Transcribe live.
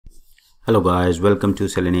Hello guys, welcome to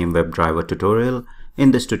Selenium Webdriver tutorial.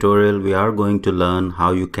 In this tutorial, we are going to learn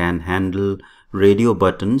how you can handle radio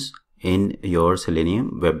buttons in your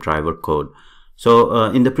Selenium Webdriver code. So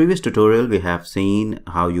in the previous tutorial, we have seen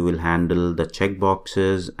how you will handle the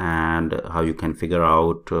checkboxes and how you can figure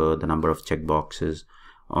out the number of checkboxes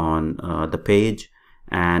on the page.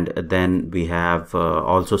 And then we have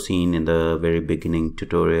also seen in the very beginning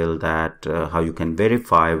tutorial that how you can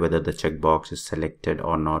verify whether the checkbox is selected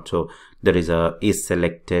or not. So there is a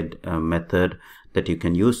isSelected method that you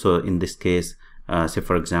can use. So in this case, say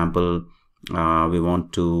for example, we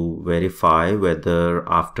want to verify whether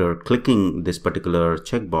after clicking this particular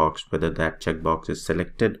checkbox, whether that checkbox is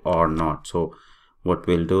selected or not. So what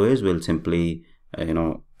we'll do is we'll simply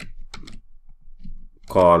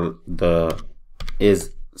call the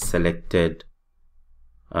isSelected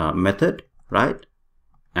method, right?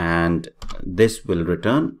 And this will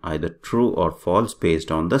return either true or false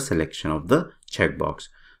based on the selection of the checkbox.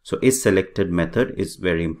 So isSelected method is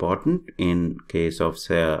very important in case of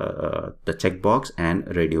the checkbox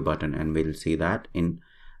and radio button, and we'll see that in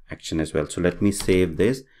action as well. So let me save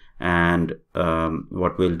this, and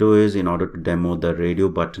what we'll do is, in order to demo the radio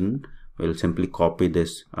button, we'll simply copy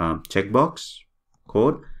this checkbox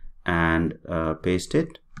code and paste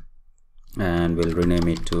it, and we'll rename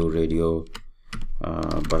it to radio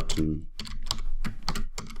button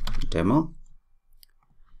demo.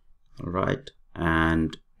 All right,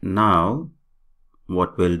 and now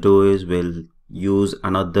what we'll do is we'll use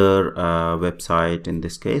another website in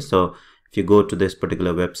this case. So if you go to this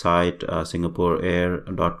particular website,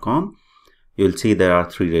 singaporeair.com, you'll see there are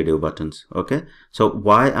 3 radio buttons. Okay, so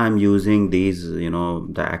why I'm using these,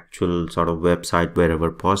 the actual sort of website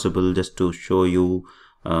wherever possible, just to show you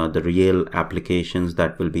the real applications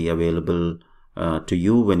that will be available to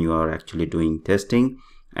you when you are actually doing testing,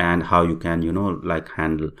 and how you can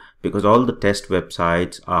handle, because all the test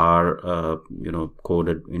websites are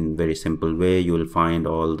coded in very simple way. You will find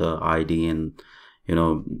all the ID and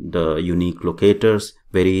the unique locators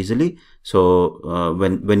very easily. So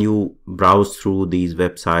when you browse through these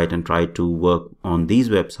websites and try to work on these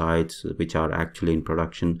websites which are actually in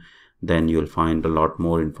production, then you'll find a lot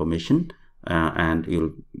more information and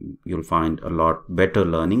you'll find a lot better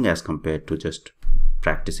learning as compared to just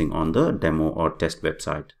practicing on the demo or test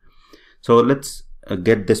website. So let's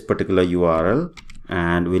get this particular URL,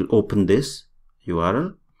 and we'll open this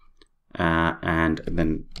URL, and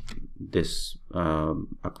then this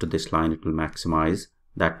up to this line, it will maximize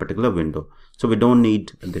that particular window. So we don't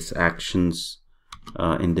need this actions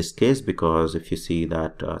in this case, because if you see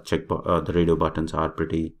that the radio buttons are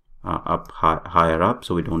pretty higher up,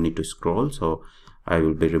 so we don't need to scroll. So I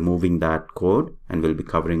will be removing that code, and we'll be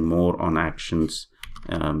covering more on actions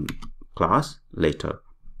class later.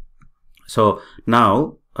 So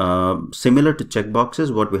now similar to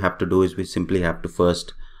checkboxes, what we have to do is we simply have to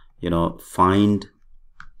first find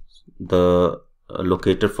the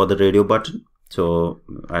locator for the radio button. So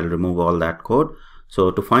I'll remove all that code. So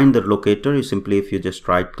to find the locator, you simply, if you just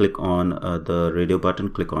right click on the radio button,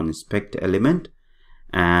 click on inspect element,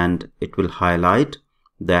 and it will highlight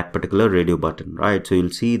that particular radio button, right? So you'll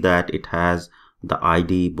see that it has the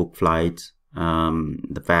ID, book flights,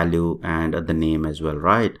 the value, and the name as well,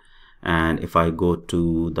 right? And if I go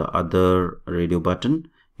to the other radio button,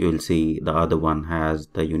 you will see the other one has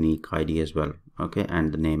the unique ID as well, okay,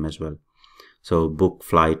 and the name as well. So book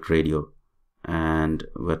flight radio, and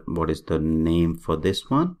what is the name for this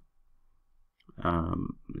one?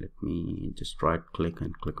 Let me just right click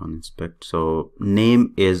and click on inspect. So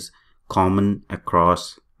name is common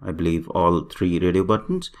across, I believe, all 3 radio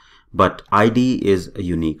buttons, but ID is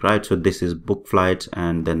unique, right? So this is book flights,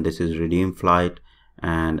 and then this is redeem flight,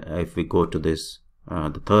 and if we go to this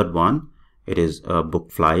the third one, it is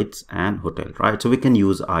book flights and hotel, right? So we can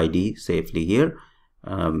use ID safely here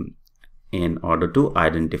in order to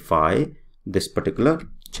identify this particular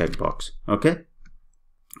checkbox. Okay,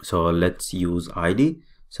 so let's use ID.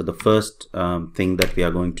 So the first thing that we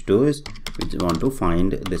are going to do is we just want to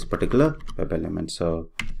find this particular web element. So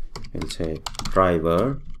we'll say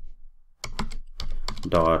driver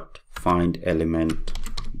dot find element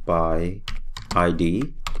by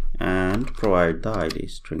ID, and provide the ID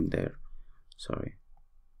string there. Sorry,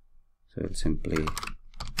 so we'll simply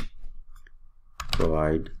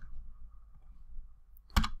provide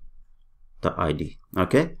the ID.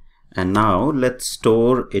 Okay, and now let's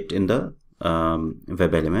store it in the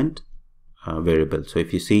web element variable. So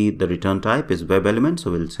if you see, the return type is web element,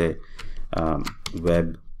 so we'll say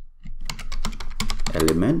web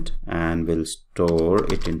element, and we'll store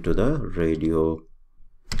it into the radio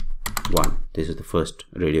 1. This is the first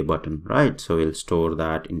radio button, right? So we'll store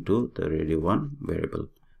that into the radio 1 variable,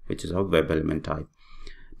 which is of web element type.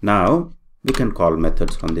 Now we can call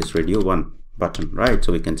methods on this radio 1 button, right?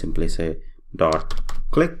 So we can simply say dot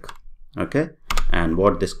click, okay, and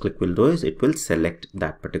what this click will do is it will select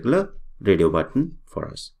that particular radio button for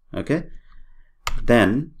us, okay.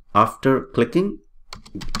 Then after clicking,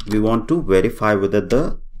 we want to verify whether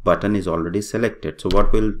the button is already selected. So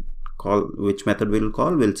what we'll call, which method we'll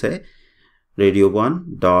call, we'll say radio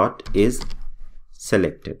 1 dot is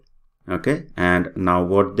selected, okay. And now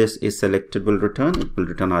what this is selected will return, it will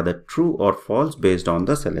return either true or false based on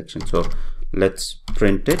the selection. So let's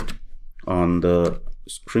print it on the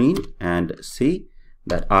screen and see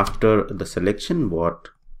that after the selection what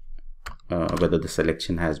whether the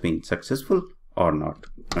selection has been successful or not,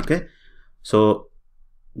 okay. So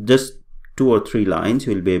just 2 or 3 lines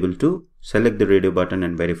you will be able to select the radio button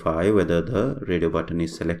and verify whether the radio button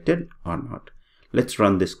is selected or not. Let's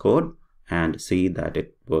run this code and see that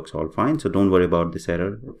it works all fine. So don't worry about this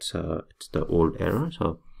error, it's the old error.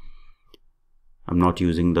 So I'm not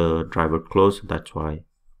using the driver close, that's why.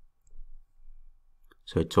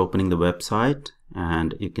 So it's opening the website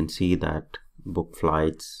and you can see that book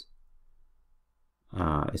flights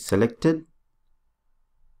is selected,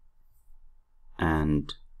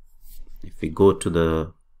 and if we go to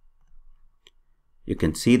the, you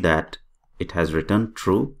can see that it has returned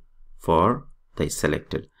true for the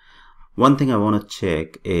selected. One thing I want to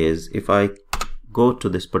check is if I go to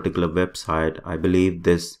this particular website, I believe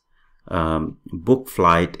this book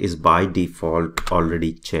flight is by default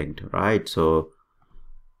already checked, right? So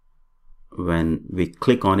when we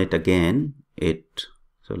click on it again,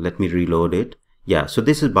 so let me reload it. Yeah, so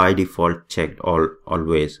this is by default checked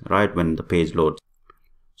always, right, when the page loads.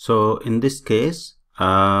 So in this case,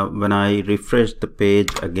 when I refresh the page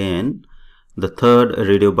again, the third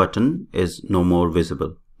radio button is no more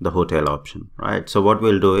visible, the hotel option, right? So what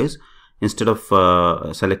we'll do is, instead of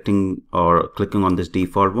selecting or clicking on this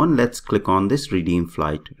default one, let's click on this redeem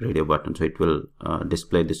flight radio button. So it will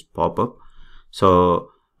display this pop-up. So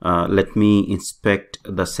let me inspect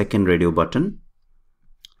the second radio button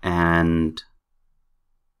and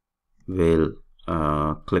we'll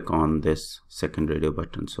click on this second radio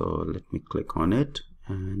button. So let me click on it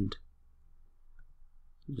and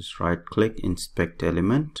just right click, inspect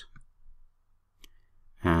element,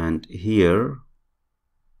 and here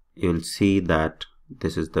you'll see that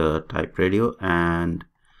this is the type radio and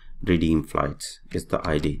redeem flights is the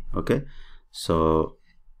ID, okay. So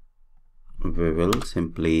we will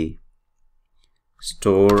simply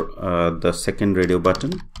store the second radio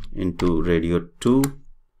button into radio 2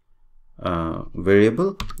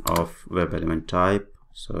 variable of web element type.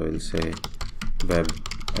 So we'll say web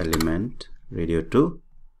element radio 2,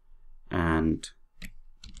 and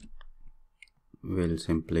we'll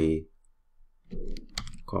simply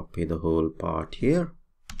copy the whole part here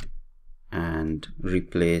and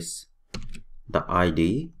replace the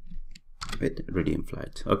ID with redeem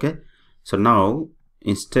flights, okay. So now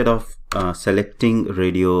instead of selecting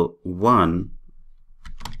radio 1,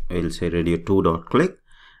 we'll say radio 2 dot click,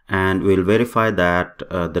 and we'll verify that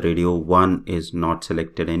the radio 1 is not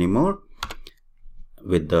selected anymore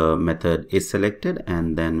with the method is selected,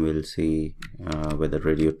 and then we'll see whether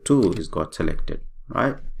radio 2 is got selected,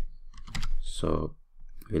 right. So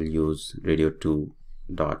we'll use radio 2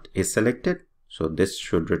 dot is selected, so this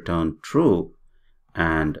should return true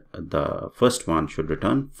and the first one should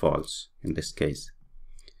return false in this case.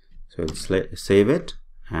 So we'll save it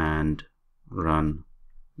and run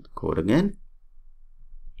the code again.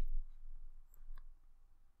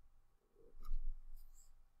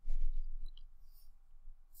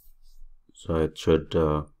 So it should,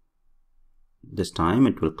 this time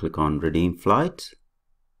it will click on redeem flights.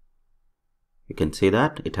 You can see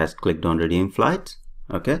that it has clicked on redeem flights,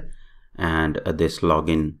 okay, and this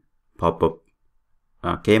login pop-up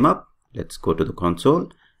came up. Let's go to the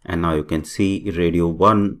console, and now you can see radio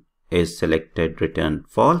 1 is selected, return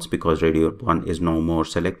false, because radio 1 is no more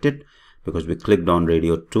selected because we clicked on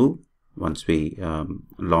radio 2 once we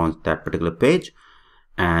launched that particular page,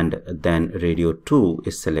 and then radio 2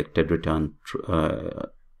 is selected, return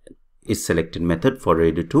is selected method for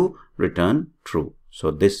radio 2 return true.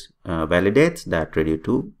 So this validates that radio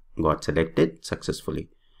 2 got selected successfully.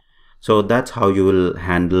 So that's how you will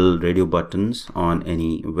handle radio buttons on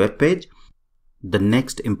any web page. The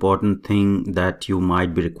next important thing that you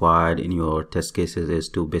might be required in your test cases is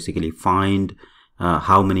to basically find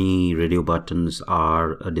how many radio buttons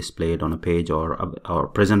are displayed on a page or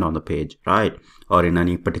present on the page, right, or in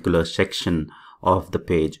any particular section of the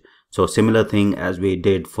page. So similar thing as we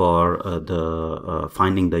did for the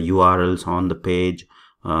finding the URLs on the page,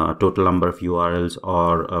 total number of URLs,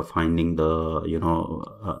 or finding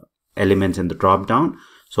the elements in the drop down.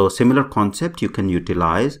 So similar concept you can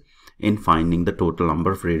utilize in finding the total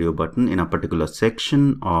number of radio button in a particular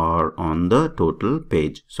section or on the total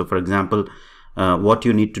page. So for example, what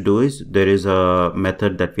you need to do is, there is a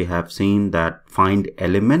method that we have seen, that find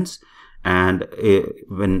elements, and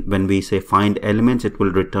when we say find elements, it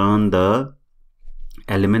will return the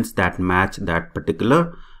elements that match that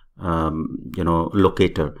particular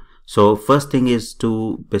locator. So first thing is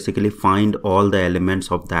to basically find all the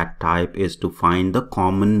elements of that type, is to find the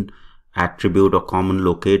common attribute or common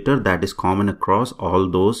locator that is common across all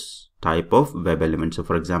those type of web elements. So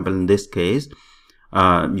for example, in this case,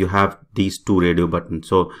 you have these two radio buttons.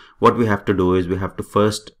 So what we have to do is, we have to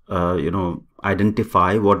first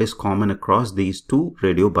identify what is common across these two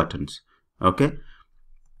radio buttons, okay,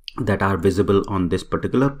 that are visible on this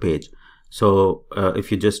particular page. So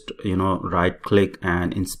if you just right click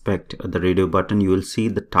and inspect the radio button, you will see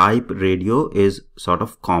the type radio is sort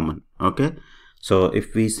of common, okay. So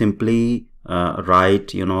if we simply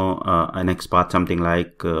write an XPath, something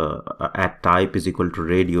like at type is equal to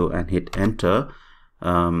radio, and hit enter,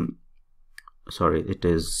 sorry, it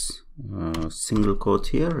is single quotes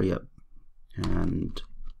here, yeah, and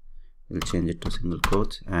we'll change it to single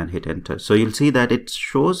quotes and hit enter. So you'll see that it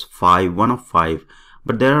shows 5, 1 of 5,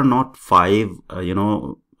 but there are not 5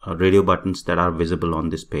 radio buttons that are visible on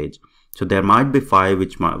this page. So there might be 5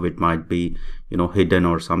 which might be hidden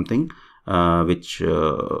or something, which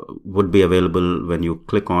would be available when you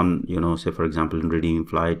click on, say for example in Redeem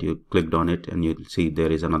Flight, you clicked on it and you'll see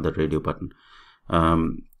there is another radio button.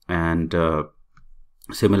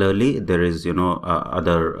 Similarly, there is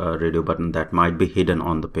other radio button that might be hidden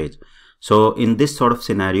on the page. So in this sort of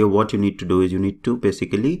scenario, what you need to do is, you need to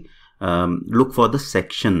basically look for the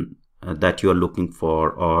section that you are looking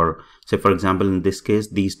for, or say for example in this case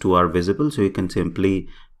these two are visible, so you can simply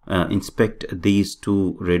inspect these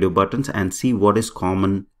two radio buttons and see what is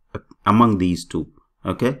common among these two,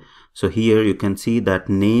 okay. So here you can see that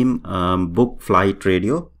name book flight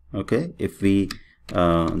radio, okay. If we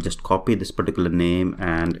just copy this particular name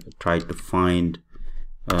and try to find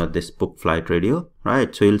this book flight radio,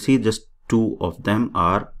 right, so you'll see just 2 of them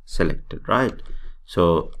are selected, right.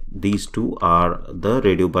 So these 2 are the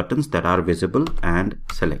radio buttons that are visible and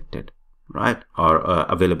selected, right, or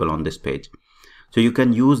available on this page. So you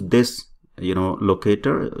can use this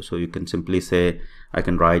locator. So you can simply say, I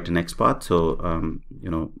can write an XPath, so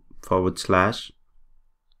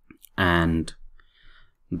 / and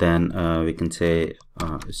then we can say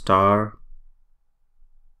star,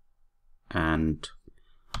 and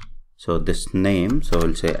so this name, so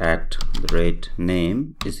we'll say at the rate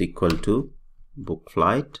name is equal to book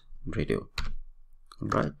flight radio,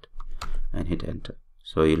 right, and hit enter.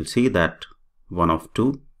 So you'll see that 1 of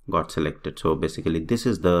 2 got selected. So basically this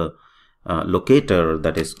is the locator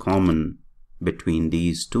that is common between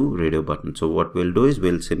these 2 radio buttons. So what we'll do is,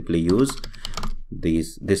 we'll simply use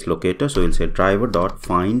this locator. So we'll say driver dot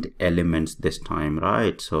find elements this time,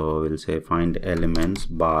 right. So we'll say find elements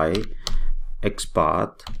by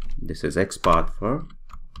XPath. This is XPath for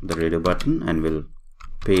the radio button, and we'll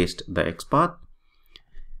paste the XPath.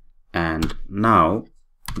 And now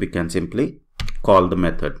we can simply call the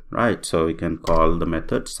method, right. So we can call the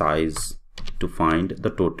method size to find the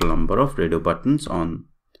total number of radio buttons on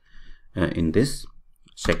in this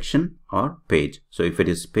section or page. So if it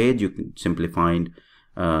is page, you can simply find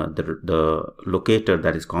the locator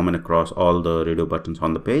that is common across all the radio buttons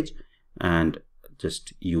on the page, and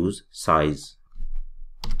just use size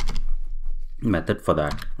method for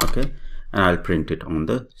that, okay, and I'll print it on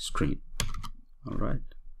the screen. All right,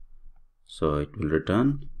 so it will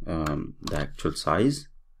return the actual size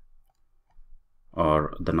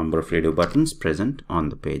or the number of radio buttons present on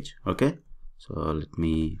the page, okay. So let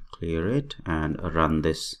me clear it and run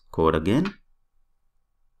this code again,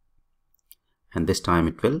 and this time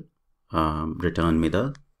it will return me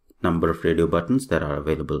the number of radio buttons that are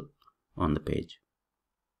available on the page.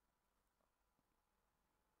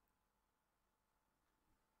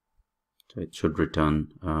 So it should return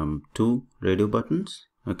 2 radio buttons,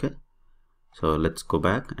 okay. So let's go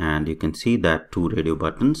back, and you can see that 2 radio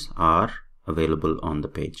buttons are available on the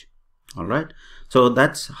page. All right, so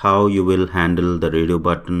that's how you will handle the radio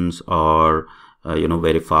buttons, or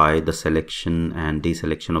verify the selection and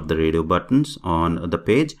deselection of the radio buttons on the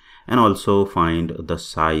page, and also find the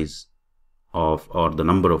size of, or the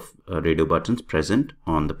number of radio buttons present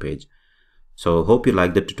on the page. So hope you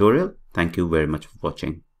like the tutorial. Thank you very much for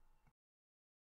watching.